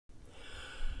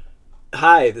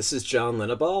Hi, this is John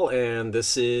Linneball, and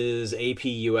this is AP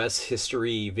US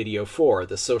History Video 4,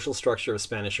 The Social Structure of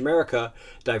Spanish America,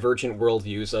 Divergent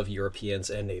Worldviews of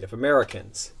Europeans and Native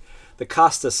Americans. The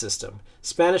casta system.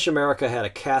 Spanish America had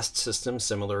a caste system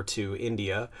similar to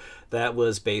India that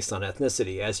was based on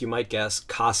ethnicity. As you might guess,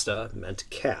 casta meant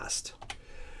caste.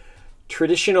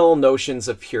 Traditional notions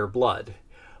of pure blood.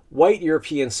 White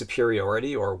European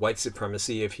superiority, or white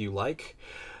supremacy if you like,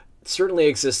 certainly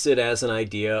existed as an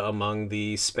idea among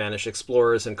the Spanish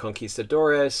explorers and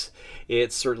conquistadores.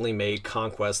 It certainly made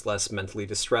conquest less mentally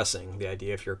distressing. The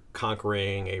idea if you're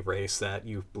conquering a race that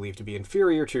you believe to be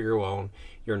inferior to your own,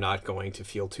 you're not going to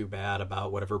feel too bad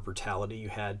about whatever brutality you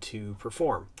had to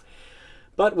perform.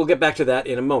 But we'll get back to that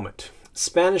in a moment.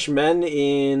 Spanish men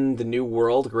in the New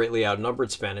World greatly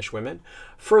outnumbered Spanish women.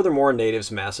 Furthermore,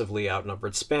 natives massively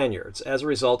outnumbered Spaniards. As a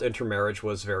result, intermarriage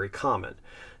was very common.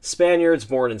 Spaniards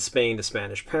born in Spain to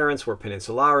Spanish parents were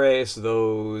peninsulares.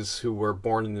 Those who were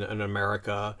born in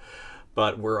America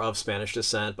but were of Spanish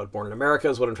descent but born in America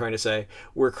is what I'm trying to say,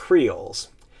 were Creoles.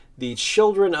 The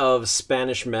children of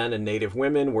Spanish men and native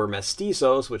women were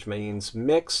mestizos, which means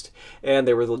mixed, and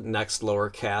they were the next lower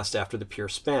caste after the pure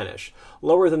Spanish.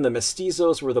 Lower than the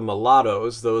mestizos were the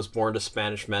mulattoes, those born to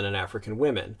Spanish men and African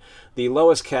women. The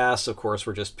lowest castes, of course,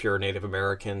 were just pure Native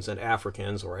Americans and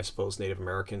Africans, or I suppose Native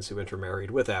Americans who intermarried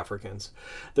with Africans.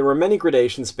 There were many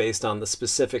gradations based on the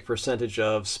specific percentage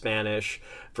of Spanish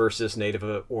versus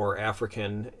Native or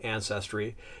African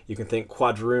ancestry. You can think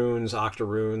quadroons,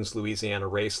 octoroons, Louisiana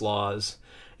race laws.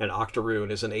 An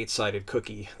octoroon is an 8-sided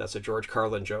cookie. That's a George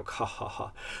Carlin joke. Ha ha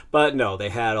ha. But no, they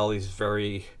had all these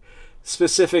very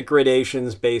specific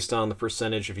gradations based on the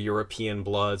percentage of European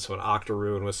blood. So an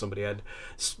octoroon was somebody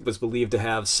was believed to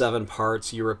have 7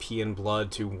 parts European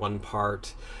blood to 1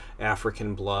 part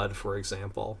African blood, for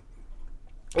example.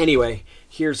 Anyway,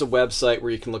 here's a website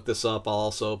where you can look this up. I'll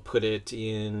also put it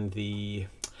in the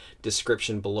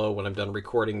description below when I'm done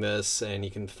recording this, and you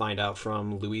can find out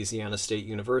from Louisiana State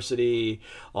University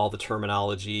all the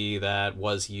terminology that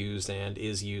was used and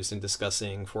is used in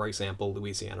discussing, for example,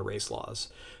 Louisiana race laws.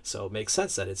 So it makes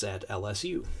sense that it's at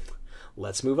LSU.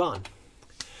 Let's move on.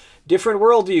 Different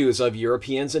worldviews of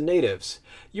Europeans and natives.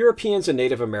 Europeans and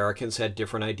Native Americans had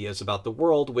different ideas about the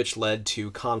world, which led to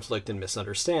conflict and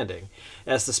misunderstanding.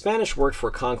 As the Spanish worked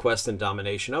for conquest and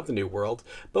domination of the New World,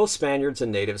 both Spaniards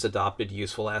and natives adopted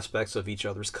useful aspects of each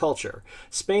other's culture.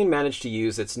 Spain managed to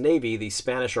use its navy, the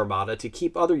Spanish Armada, to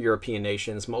keep other European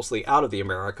nations mostly out of the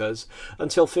Americas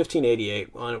until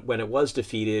 1588, when it was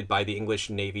defeated by the English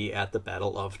navy at the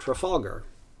Battle of Trafalgar.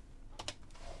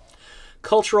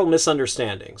 Cultural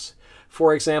misunderstandings.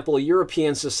 For example,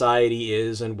 European society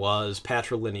is and was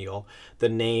patrilineal. The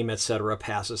name, etc.,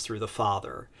 passes through the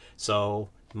father. So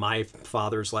my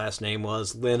father's last name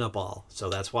was Linneball, so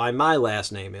that's why my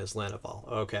last name is Linneball.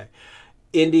 Okay.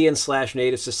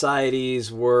 Indian/native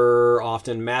societies were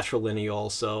often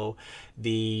matrilineal, so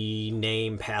the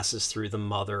name passes through the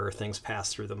mother, things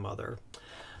pass through the mother.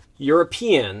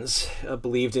 Europeans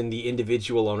believed in the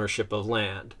individual ownership of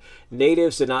land.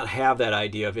 Natives did not have that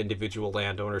idea of individual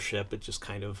land ownership. It just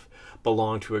kind of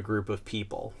belonged to a group of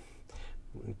people,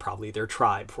 probably their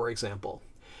tribe, for example.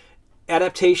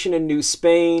 Adaptation in New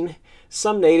Spain.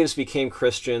 Some natives became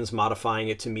Christians, modifying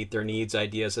it to meet their needs,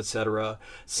 ideas, etc.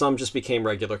 Some just became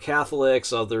regular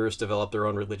Catholics. Others developed their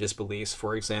own religious beliefs,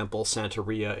 for example,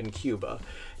 Santeria in Cuba.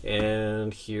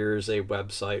 And here's a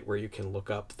website where you can look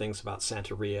up things about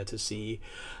Santeria to see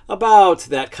about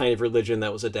that kind of religion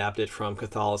that was adapted from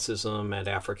Catholicism and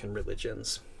African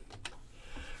religions.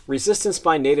 Resistance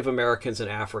by Native Americans and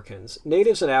Africans.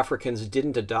 Natives and Africans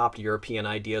didn't adopt European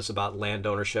ideas about land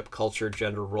ownership, culture,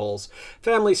 gender roles,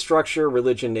 family structure,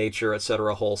 religion, nature,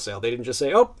 etc. wholesale. They didn't just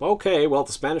say, oh, okay, well,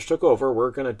 the Spanish took over,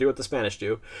 we're going to do what the Spanish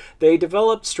do. They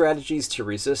developed strategies to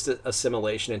resist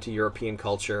assimilation into European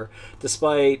culture,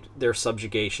 despite their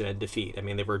subjugation and defeat. I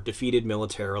mean, they were defeated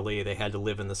militarily, they had to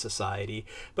live in the society,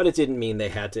 but it didn't mean they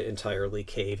had to entirely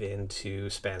cave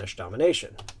into Spanish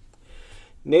domination.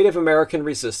 Native American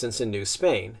resistance in New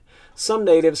Spain. Some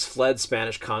natives fled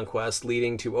Spanish conquest,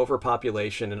 leading to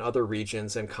overpopulation in other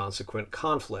regions and consequent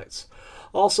conflicts.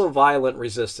 Also violent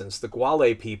resistance. The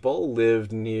Guale people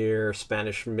lived near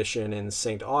Spanish mission in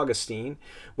St. Augustine,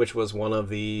 which was one of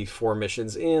the 4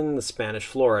 missions in the Spanish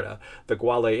Florida. The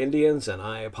Guale Indians, and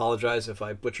I apologize if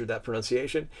I butchered that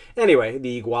pronunciation. Anyway,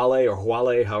 the Guale or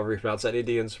Huale, however you pronounce that,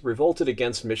 Indians revolted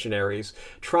against missionaries,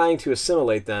 trying to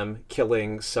assimilate them,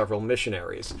 killing several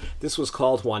missionaries. This was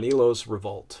called Juanilo's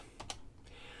Revolt.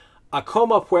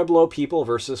 Acoma Pueblo people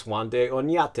versus Juan de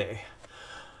Oñate.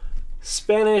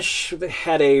 Spanish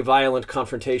had a violent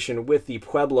confrontation with the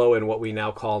Pueblo in what we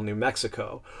now call New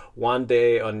Mexico. Juan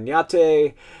de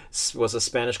Oñate was a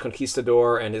Spanish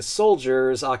conquistador, and his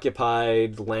soldiers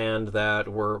occupied land that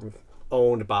were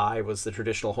owned by, was the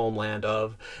traditional homeland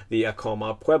of the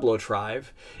Acoma Pueblo tribe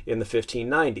in the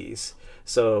 1590s.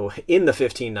 So in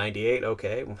 1598,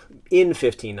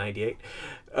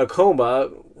 Acoma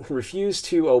refused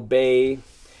to obey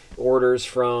orders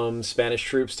from Spanish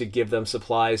troops to give them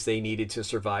supplies they needed to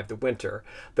survive the winter.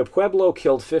 The Pueblo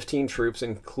killed 15 troops,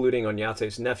 including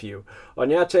Oñate's nephew.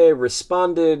 Oñate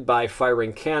responded by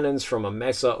firing cannons from a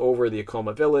mesa over the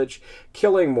Acoma village,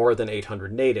 killing more than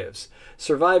 800 natives.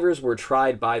 Survivors were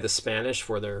tried by the Spanish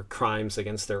for their crimes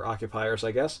against their occupiers,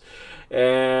 I guess.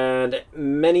 And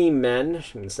many men,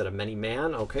 instead of many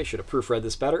man, okay, should have proofread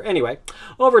this better. Anyway,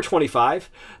 over 25,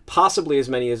 possibly as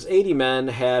many as 80 men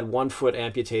had one foot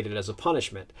amputated as a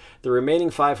punishment. The remaining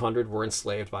 500 were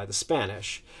enslaved by the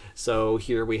Spanish. So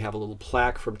here we have a little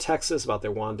plaque from Texas about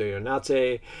the Juan de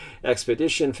Oñate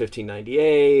expedition,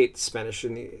 1598. Spanish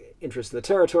interest in the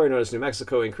territory known as New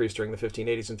Mexico increased during the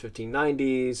 1580s and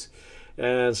 1590s.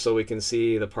 And so we can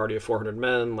see the party of 400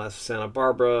 men left Santa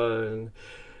Barbara in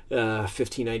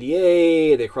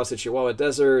 1598. They crossed the Chihuahua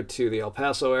Desert to the El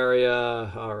Paso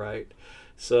area. All right.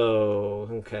 So,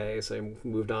 okay, so they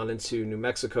moved on into New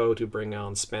Mexico to bring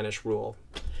on Spanish rule.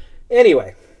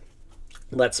 Anyway,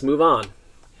 let's move on.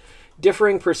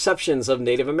 Differing perceptions of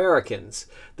Native Americans,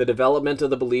 the development of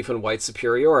the belief in white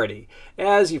superiority.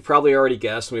 As you've probably already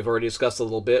guessed, and we've already discussed a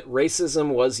little bit, racism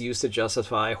was used to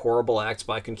justify horrible acts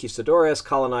by conquistadores,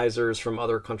 colonizers from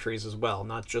other countries as well,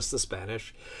 not just the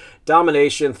Spanish.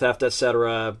 Domination, theft,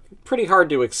 etc., pretty hard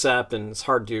to accept, and it's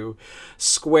hard to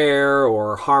square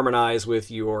or harmonize with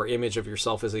your image of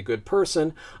yourself as a good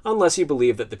person, unless you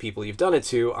believe that the people you've done it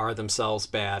to are themselves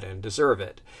bad and deserve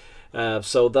it.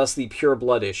 So thus the pure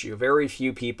blood issue. Very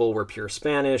few people were pure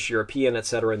Spanish, European,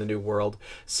 etc. in the New World,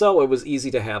 so it was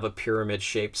easy to have a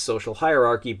pyramid-shaped social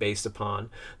hierarchy based upon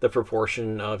the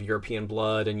proportion of European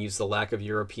blood and use the lack of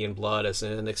European blood as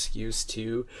an excuse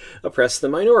to oppress the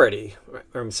minority.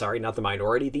 I'm sorry, not the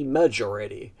minority, the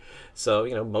majority.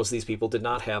 So, most of these people did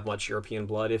not have much European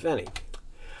blood, if any.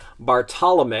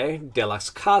 Bartolomé de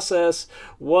las Casas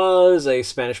was a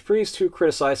Spanish priest who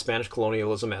criticized Spanish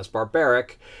colonialism as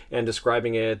barbaric and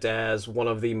describing it as one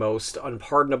of the most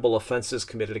unpardonable offenses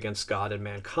committed against God and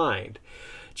mankind.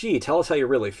 Gee, tell us how you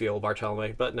really feel,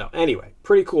 Bartolomé. But no, anyway,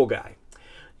 pretty cool guy.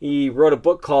 He wrote a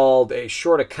book called A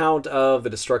Short Account of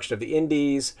the Destruction of the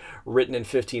Indies, written in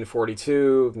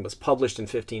 1542, and was published in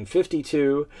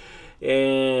 1552.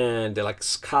 And de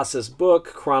las Casas' book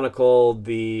chronicled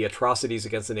the atrocities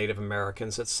against the Native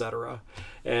Americans, etc.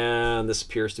 And this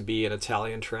appears to be an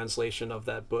Italian translation of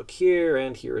that book here,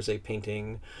 and here is a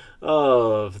painting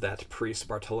of that priest,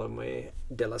 Bartolomé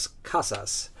de las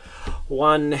Casas.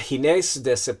 Juan Ginés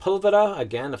de Sepúlveda,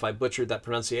 again, if I butchered that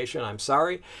pronunciation, I'm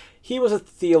sorry. He was a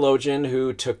theologian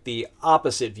who took the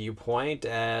opposite viewpoint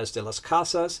as de las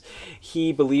Casas.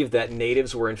 He believed that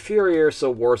natives were inferior,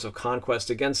 so wars of conquest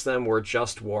against them were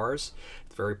just wars.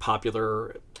 It's a very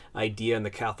popular idea in the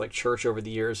Catholic Church over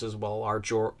the years as well.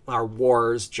 Are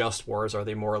wars just wars? Are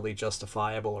they morally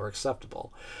justifiable or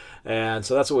acceptable? And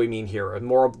so that's what we mean here.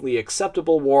 Morally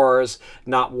acceptable wars,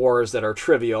 not wars that are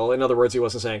trivial. In other words, he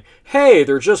wasn't saying, hey,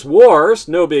 they're just wars,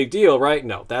 no big deal, right?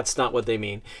 No, that's not what they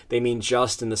mean. They mean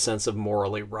just in the sense of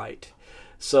morally right.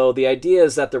 So the idea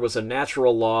is that there was a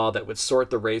natural law that would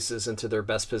sort the races into their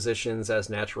best positions as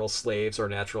natural slaves or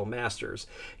natural masters.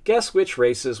 Guess which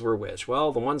races were which?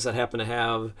 Well, the ones that happen to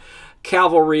have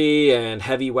cavalry and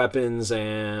heavy weapons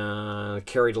and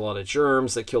carried a lot of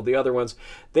germs that killed the other ones,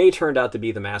 they turned out to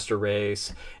be the master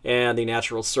race, and the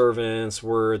natural servants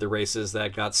were the races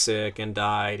that got sick and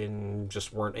died and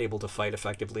just weren't able to fight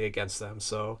effectively against them.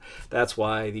 So that's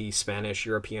why the Spanish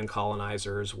European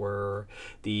colonizers were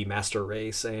the master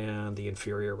race and the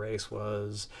inferior race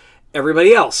was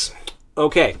everybody else.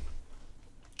 Okay.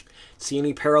 See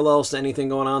any parallels to anything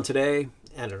going on today?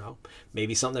 I don't know.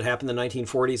 Maybe something that happened in the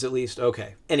 1940s at least?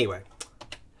 Okay. Anyway.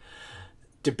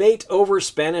 Debate over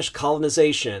Spanish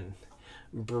colonization.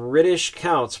 British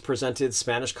accounts presented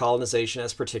Spanish colonization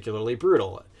as particularly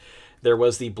brutal. There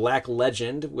was the Black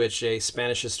Legend, which a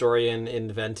Spanish historian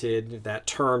invented that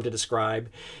term to describe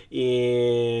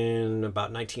in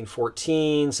about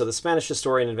 1914. So the Spanish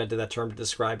historian invented that term to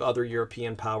describe other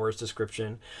European powers'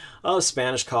 description of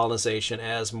Spanish colonization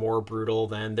as more brutal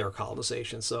than their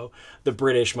colonization. So the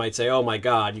British might say, oh my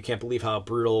God, you can't believe how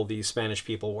brutal these Spanish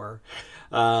people were.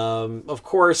 Of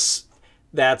course,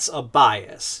 That's a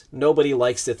bias. Nobody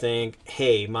likes to think,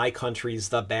 hey, my country's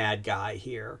the bad guy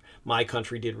here. My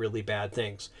country did really bad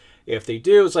things. If they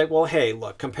do, it's like, well, hey,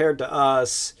 look, compared to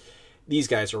us, these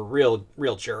guys are real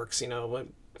jerks, you know.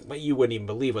 But you wouldn't even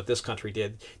believe what this country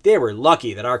did. They were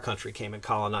lucky that our country came and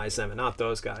colonized them and not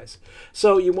those guys.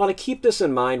 So you want to keep this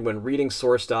in mind when reading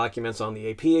source documents on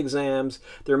the AP exams.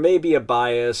 There may be a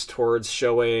bias towards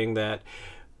showing that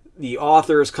the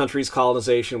author's country's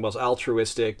colonization was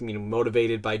altruistic,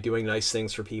 motivated by doing nice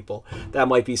things for people. That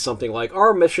might be something like,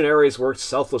 our missionaries worked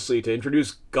selflessly to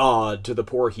introduce God to the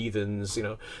poor heathens,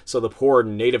 so the poor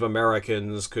Native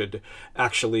Americans could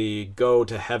actually go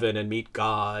to heaven and meet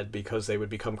God because they would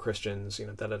become Christians,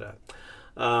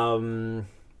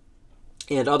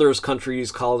 and others'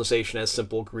 countries' colonization as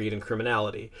simple greed and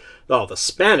criminality. Oh, the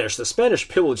Spanish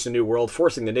pillaged the New World,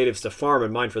 forcing the natives to farm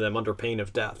and mine for them under pain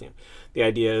of death. The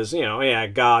idea is, yeah,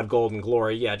 God, golden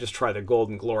glory. Yeah, just try the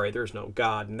golden glory. There's no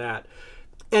God in that.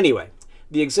 Anyway,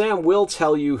 the exam will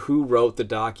tell you who wrote the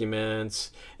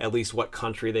documents, at least what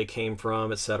country they came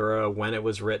from, etc., when it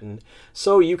was written.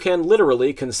 So you can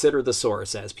literally consider the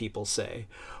source, as people say.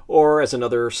 Or, as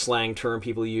another slang term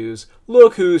people use,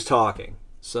 look who's talking.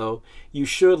 So you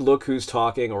should look who's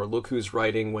talking or look who's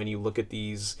writing when you look at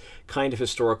these kind of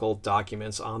historical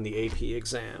documents on the AP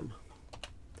exam.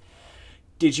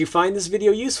 Did you find this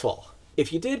video useful?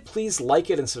 If you did, please like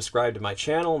it and subscribe to my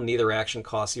channel. Neither action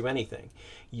costs you anything.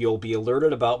 You'll be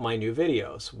alerted about my new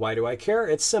videos. Why do I care?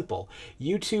 It's simple.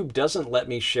 YouTube doesn't let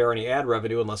me share any ad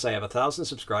revenue unless I have 1,000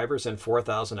 subscribers and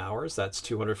 4,000 hours. That's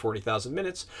 240,000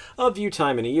 minutes of view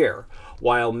time in a year.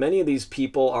 While many of these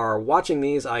people are watching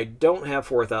these, I don't have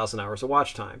 4,000 hours of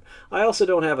watch time. I also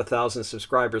don't have 1,000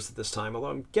 subscribers at this time, although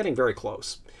I'm getting very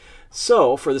close.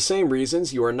 So, for the same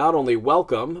reasons, you are not only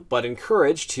welcome, but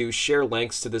encouraged to share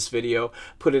links to this video,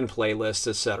 put in playlists,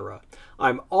 etc.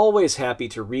 I'm always happy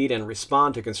to read and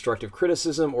respond to constructive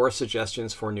criticism or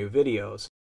suggestions for new videos.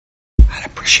 I'd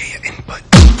appreciate your input.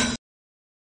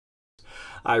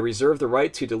 I reserve the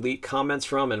right to delete comments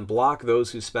from and block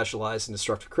those who specialize in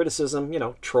destructive criticism,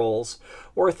 trolls,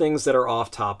 or things that are off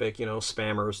topic,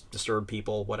 spammers, disturbed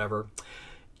people, whatever.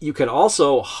 You can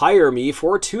also hire me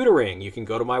for tutoring. You can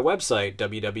go to my website,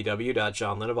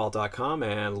 www.johnlinneval.com,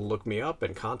 and look me up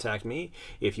and contact me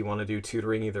if you want to do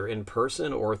tutoring either in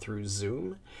person or through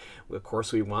Zoom. Of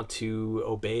course, we want to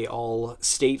obey all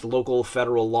state, local,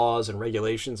 federal laws and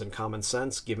regulations and common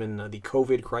sense, given the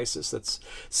COVID crisis that's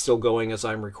still going as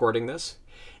I'm recording this.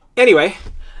 Anyway,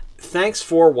 thanks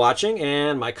for watching,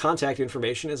 and my contact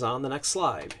information is on the next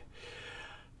slide.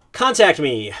 Contact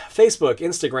me, Facebook,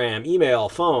 Instagram, email,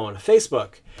 phone,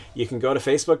 Facebook. You can go to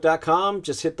facebook.com,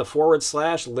 just hit the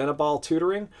 /Linneball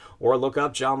Tutoring, or look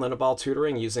up John Linneball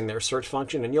Tutoring using their search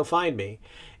function and you'll find me.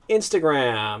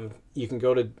 Instagram, you can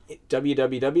go to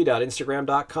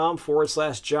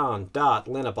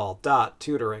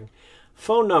www.instagram.com/john.linneball.tutoring.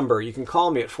 Phone number, you can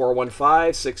call me at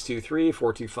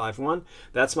 415-623-4251.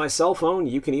 That's my cell phone.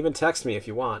 You can even text me if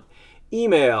you want.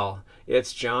 Email,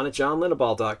 it's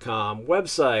john@johnlinneball.com.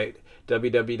 Website,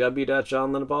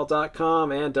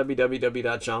 www.johnlinneball.com and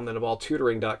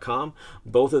www.johnlinneballtutoring.com.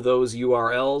 Both of those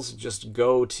URLs just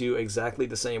go to exactly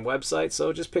the same website,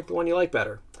 so just pick the one you like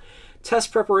better.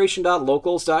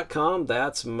 Testpreparation.locals.com,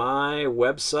 that's my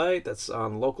website. That's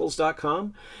on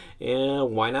locals.com.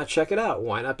 And why not check it out?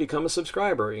 Why not become a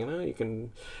subscriber? You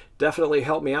can definitely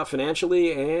help me out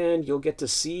financially, and you'll get to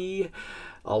see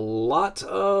a lot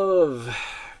of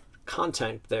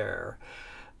content there.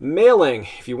 Mailing,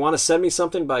 if you want to send me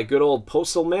something by good old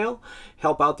postal mail,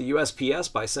 help out the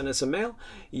USPS by sending some mail,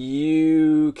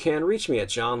 you can reach me at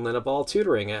John Linneball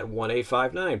Tutoring at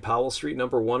 1859 Powell Street,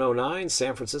 number 109,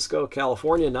 San Francisco,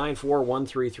 California,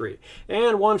 94133.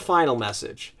 And one final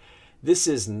message. This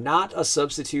is not a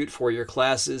substitute for your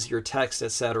classes, your text,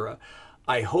 etc.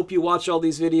 I hope you watch all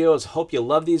these videos, hope you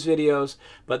love these videos,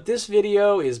 but this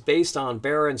video is based on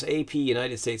Barron's AP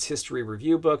United States History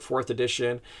Review Book, 4th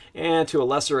edition, and to a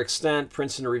lesser extent,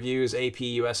 Princeton Review's AP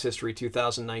U.S. History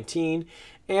 2019,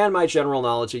 and my general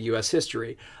knowledge of U.S.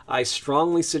 history. I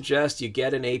strongly suggest you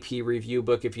get an AP review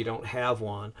book if you don't have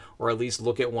one, or at least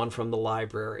look at one from the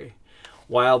library.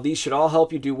 While these should all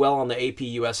help you do well on the AP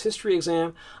U.S. History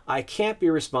exam, I can't be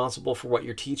responsible for what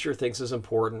your teacher thinks is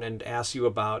important and asks you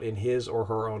about in his or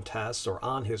her own tests, or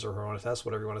on his or her own tests,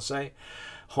 whatever you want to say,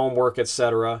 homework,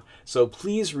 etc. So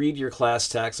please read your class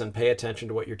text and pay attention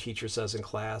to what your teacher says in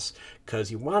class, because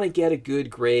you want to get a good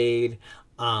grade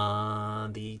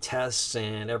on the tests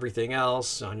and everything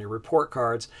else on your report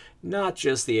cards, not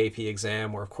just the AP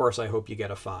exam, where of course I hope you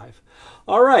get a 5.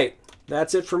 All right.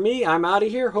 That's it for me. I'm out of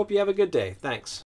here. Hope you have a good day. Thanks.